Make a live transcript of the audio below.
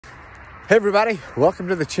Hey everybody, welcome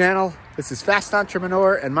to the channel. This is Fast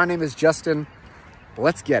Entrepreneur and my name is Justin.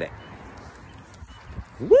 Let's get it.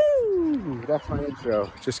 Woo! That's my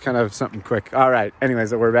intro. Just kind of something quick. All right,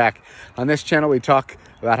 anyways, we're back. On this channel, we talk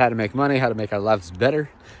about how to make money, how to make our lives better.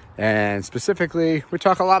 And specifically, we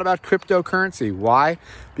talk a lot about cryptocurrency. Why?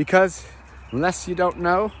 Because unless you don't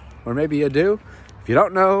know, or maybe you do, if you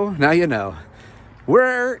don't know, now you know.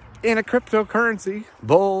 We're in a cryptocurrency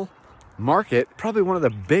bull market, probably one of the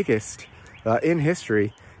biggest in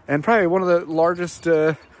history, and probably one of the largest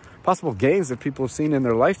possible gains that people have seen in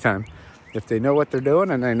their lifetime if they know what they're doing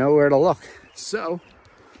and they know where to look. So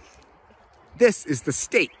this is the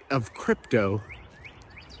state of crypto,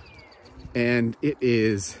 and it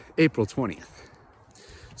is April 20th.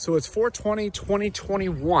 So it's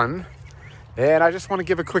 4/20/2021, and I just want to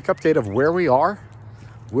give a quick update of where we are,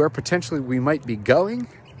 where potentially we might be going.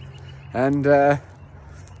 And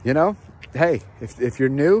you know, hey, if you're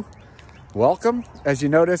new, welcome. As you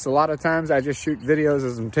notice, a lot of times I just shoot videos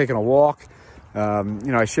as I'm taking a walk. You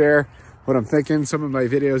know, I share what I'm thinking. Some of my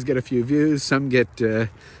videos get a few views, some get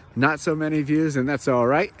not so many views, and that's all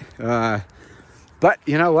right. But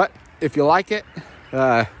you know what? If you like it,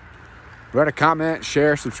 write a comment,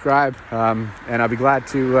 share, subscribe, and I'll be glad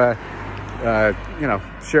to you know,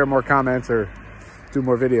 share more comments or do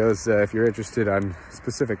more videos if you're interested on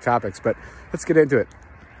specific topics. But let's get into it.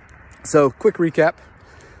 So quick recap.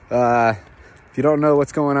 If you don't know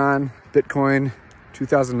what's going on, Bitcoin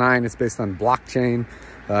 2009, it's based on blockchain.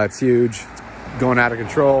 It's huge, it's going out of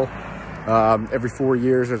control. Every 4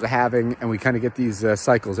 years there's a halving, and we kind of get these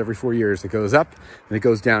cycles every 4 years. It goes up and it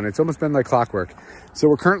goes down. It's almost been like clockwork. So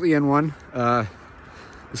we're currently in one. It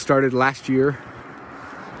started last year.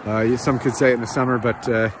 Some could say in the summer, but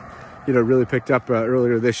you know, really picked up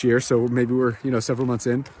earlier this year. So maybe we're, you know, several months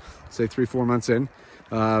in, say 3-4 months in.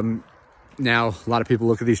 Now, a lot of people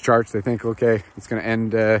look at these charts, they think, okay, it's going to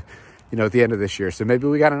end, you know, at the end of this year. So maybe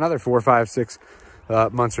we got another 4, 5, 6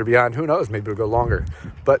 months or beyond. Who knows? Maybe it'll go longer.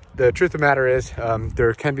 But the truth of the matter is,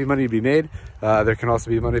 there can be money to be made. There can also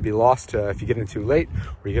be money to be lost if you get in too late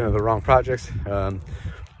or you get into the wrong projects,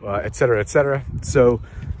 et cetera, et cetera. So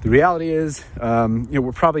the reality is, you know,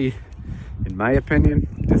 we're probably, in my opinion,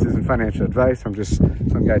 this isn't financial advice. I'm just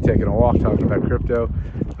some guy taking a walk talking about crypto.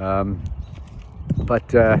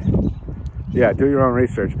 But yeah, do your own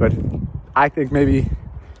research. But I think maybe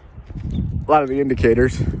a lot of the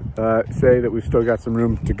indicators say that we've still got some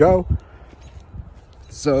room to go.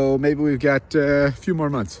 So maybe we've got a few more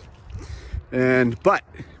months. And but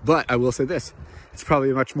I will say this: it's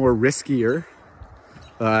probably much more riskier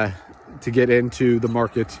to get into the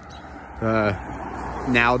market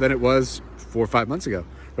now than it was 4 or 5 months ago.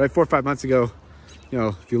 Right, 4 or 5 months ago, you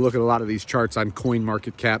know, if you look at a lot of these charts on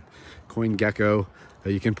CoinMarketCap, CoinGecko,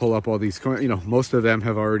 you can pull up all these coins. You know, most of them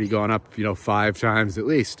have already gone up, you know, 5 times at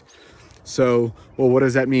least. So, well, what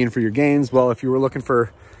does that mean for your gains? Well, if you were looking for,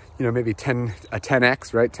 you know, maybe a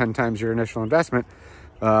 10x, right, 10 times your initial investment,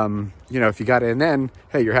 you know, if you got in then,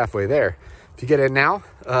 hey, you're halfway there. If you get in now,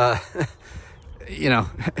 you know,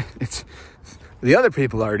 it's the other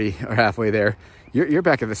people already are halfway there. You're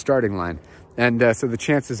back at the starting line. And so the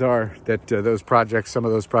chances are that those projects, some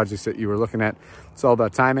of those projects that you were looking at, it's all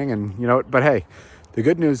about timing. And, you know, but hey, the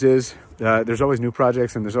good news is there's always new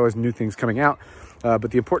projects and there's always new things coming out.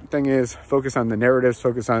 But the important thing is focus on the narratives,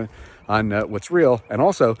 focus on what's real. And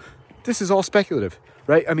also, this is all speculative,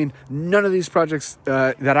 right? I mean, none of these projects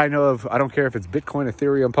that I know of, I don't care if it's Bitcoin,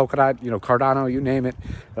 Ethereum, Polkadot, you know, Cardano, you name it.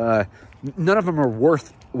 None of them are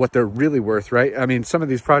worth what they're really worth, right? I mean, some of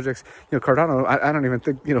these projects, you know, Cardano, I don't even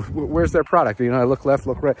think, you know, where's their product? You know, I look left,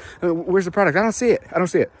 look right. Where's the product? I don't see it. I don't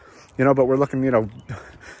see it. You know, but we're looking, you know,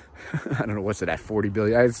 I don't know, what's it at, 40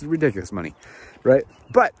 billion? It's ridiculous money, right?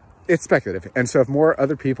 But it's speculative. And so if more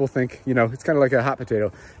other people think, you know, it's kind of like a hot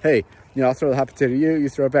potato. Hey, you know, I'll throw the hot potato to you, you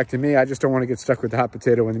throw it back to me. I just don't want to get stuck with the hot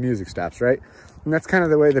potato when the music stops, right? And that's kind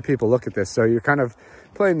of the way that people look at this. So you're kind of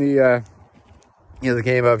playing the, you know, the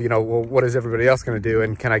game of, you know, well, what is everybody else going to do?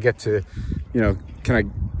 And can I get to, you know,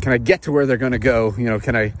 can I get to where they're going to go? You know,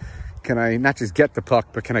 can I not just get the puck,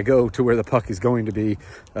 but can I go to where the puck is going to be?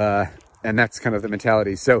 And that's kind of the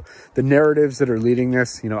mentality. So the narratives that are leading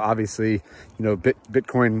this, you know, obviously, you know,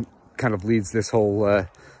 Bitcoin kind of leads this whole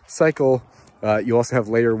cycle. You also have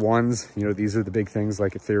layer ones, you know, these are the big things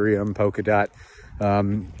like Ethereum, Polkadot.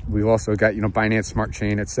 We've also got, you know, Binance Smart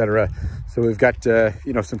Chain, etc. So we've got,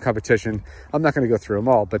 you know, some competition. I'm not going to go through them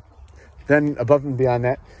all, but then above and beyond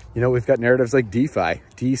that, you know, we've got narratives like DeFi,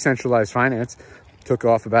 decentralized finance, took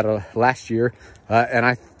off about last year,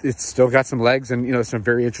 and it's still got some legs, and you know, some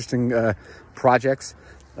very interesting projects.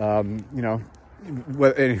 You know,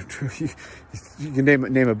 you can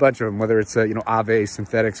name a bunch of them, whether it's, you know, Aave,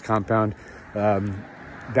 Synthetics, Compound,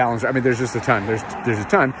 Balance. I mean, there's just a ton. There's a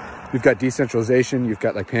ton. You've got decentralization. You've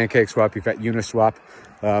got like PancakeSwap. You've got Uniswap.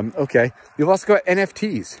 Okay. You've also got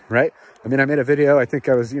NFTs, right? I mean, I made a video. I think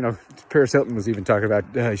I was, you know, Paris Hilton was even talking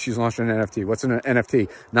about, she's launched an NFT. What's an NFT?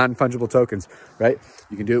 Non-fungible tokens, right?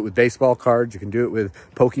 You can do it with baseball cards. You can do it with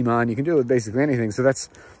Pokemon. You can do it with basically anything. So that's,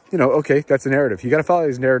 you know, okay, that's a narrative. You got to follow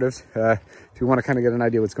these narratives if you want to kind of get an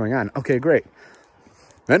idea what's going on. Okay, great.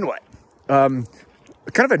 Then what?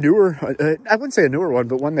 Kind of a newer, I wouldn't say a newer one,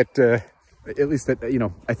 but one that, at least that, you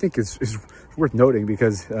know, I think is worth noting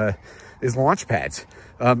because is launch pads.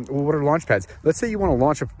 What are launch pads? Let's say you want to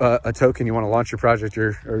launch a token, you want to launch your project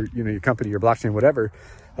or you know, your company, your blockchain, whatever.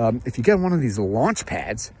 If you get one of these launch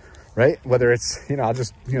pads, right? Whether it's, you know, I'll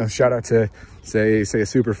just, you know, shout out to say a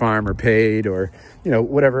Super Farm or Paid or, you know,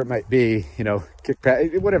 whatever it might be, you know,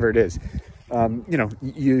 Kickpad, whatever it is. You know,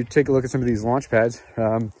 you take a look at some of these launch pads, you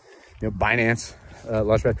know, Binance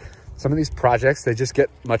Launchpad. Some of these projects, they just get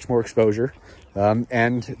much more exposure.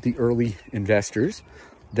 And the early investors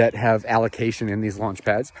that have allocation in these launch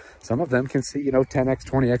pads, some of them can see, you know, 10x,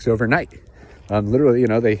 20x overnight. Literally, you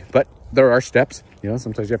know, but there are steps, you know,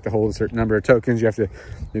 sometimes you have to hold a certain number of tokens, you have to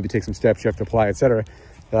maybe take some steps, you have to apply, etc.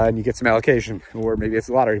 And you get some allocation, or maybe it's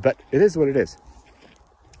a lottery, but it is what it is.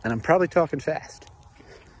 And I'm probably talking fast,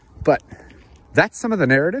 but that's some of the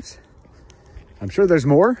narratives. I'm sure there's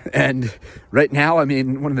more. And right now, I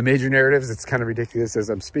mean, one of the major narratives, it's kind of ridiculous as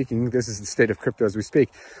I'm speaking. This is the state of crypto as we speak.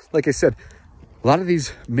 Like I said, a lot of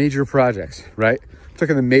these major projects, right? I'm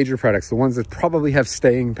talking the major products, the ones that probably have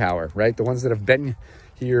staying power, right? The ones that have been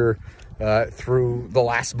here through the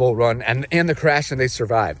last bull run and the crash, and they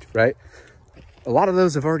survived, right? A lot of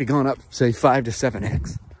those have already gone up, say 5 to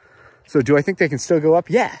 7x. So do I think they can still go up?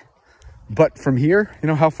 Yeah. But from here, you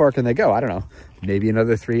know, how far can they go? I don't know. Maybe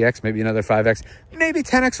another 3x, maybe another 5x, maybe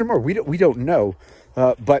 10x or more. We don't know.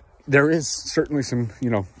 But there is certainly some, you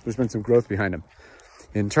know, there's been some growth behind them.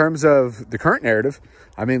 In terms of the current narrative,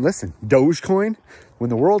 I mean, listen, Dogecoin, when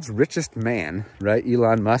the world's richest man, right,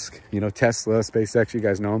 Elon Musk, you know, Tesla, SpaceX, you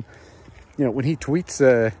guys know him, you know, when he tweets,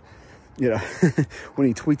 you know, when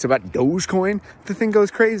he tweets about Dogecoin, the thing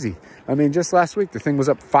goes crazy. I mean, just last week, the thing was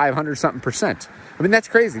up 500-something%. I mean, that's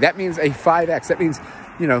crazy. That means a 5x. That means,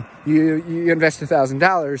 you know, you invest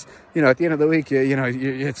 $1,000, you know, at the end of the week, you know,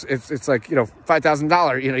 it's like, you know,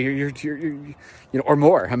 $5,000, you know, you know, or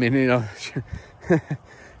more. I mean, you know,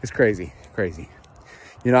 it's crazy.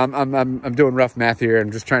 You know, I'm doing rough math here.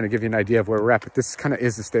 I'm just trying to give you an idea of where we're at, but this kind of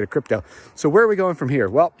is the state of crypto. So where are we going from here?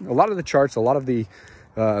 Well, a lot of the charts, a lot of the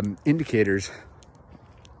indicators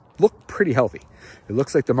look pretty healthy. It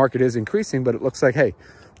looks like the market is increasing, but it looks like, hey,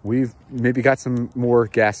 we've maybe got some more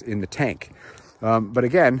gas in the tank. But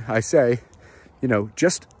again, I say, you know,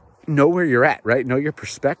 just know where you're at, right? Know your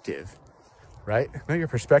perspective, right? Know your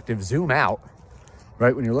perspective, zoom out,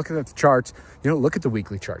 right? When you're looking at the charts, you know, look at the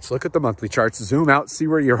weekly charts, look at the monthly charts, zoom out, see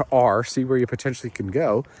where you are, see where you potentially can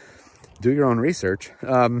go, do your own research.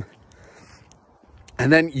 And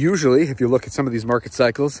then usually, if you look at some of these market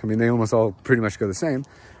cycles, I mean, they almost all pretty much go the same,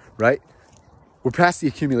 right? We're past the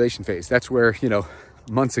accumulation phase. That's where, you know,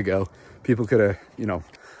 months ago, people could have, you know,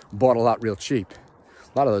 bought a lot real cheap.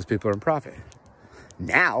 A lot of those people are in profit.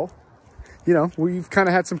 Now, you know, we've kind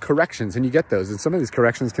of had some corrections, and you get those. And some of these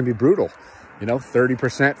corrections can be brutal, you know, 30%,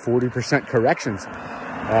 40% corrections.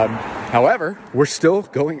 However, we're still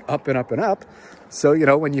going up and up and up. So, you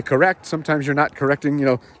know, when you correct, sometimes you're not correcting, you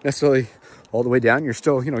know, necessarily all the way down. You're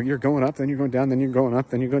still, you know, you're going up, then you're going down, then you're going up,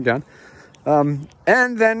 then you're going down.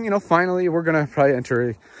 And then, you know, finally, we're going to probably enter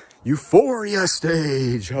a euphoria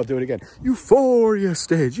stage. I'll do it again. Euphoria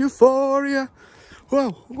stage. Euphoria.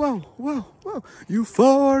 Whoa, whoa, whoa, whoa.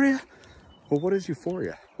 Euphoria. Well, what is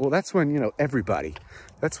euphoria? Well, that's when, you know, everybody.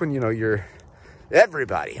 That's when, you know, you're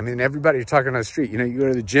everybody. I mean, everybody you're talking on the street. You know, you go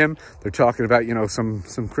to the gym, they're talking about, you know, some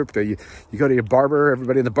crypto. You go to your barber,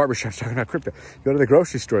 everybody in the barbershop's talking about crypto. You go to the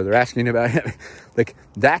grocery store, they're asking you about it. Like,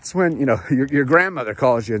 that's when, you know, your grandmother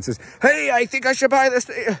calls you and says, hey, I think I should buy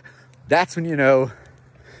this. That's when you know.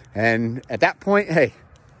 And at that point, hey,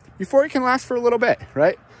 euphoria can last for a little bit,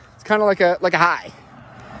 right? It's kind of like a high.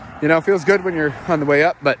 You know, it feels good when you're on the way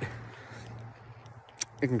up, but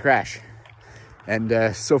it can crash.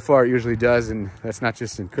 And so far it usually does, and that's not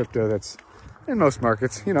just in crypto, that's in most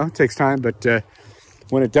markets. You know, it takes time, but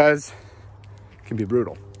when it does, it can be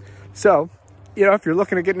brutal. So, you know, if you're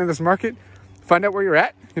looking to get into this market, find out where you're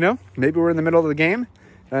at, you know. Maybe we're in the middle of the game,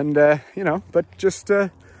 and, you know, but just know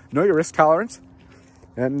your risk tolerance.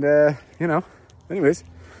 And, you know, anyways,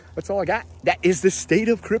 that's all I got. That is the state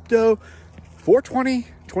of crypto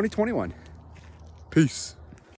 4/20/2021. Peace.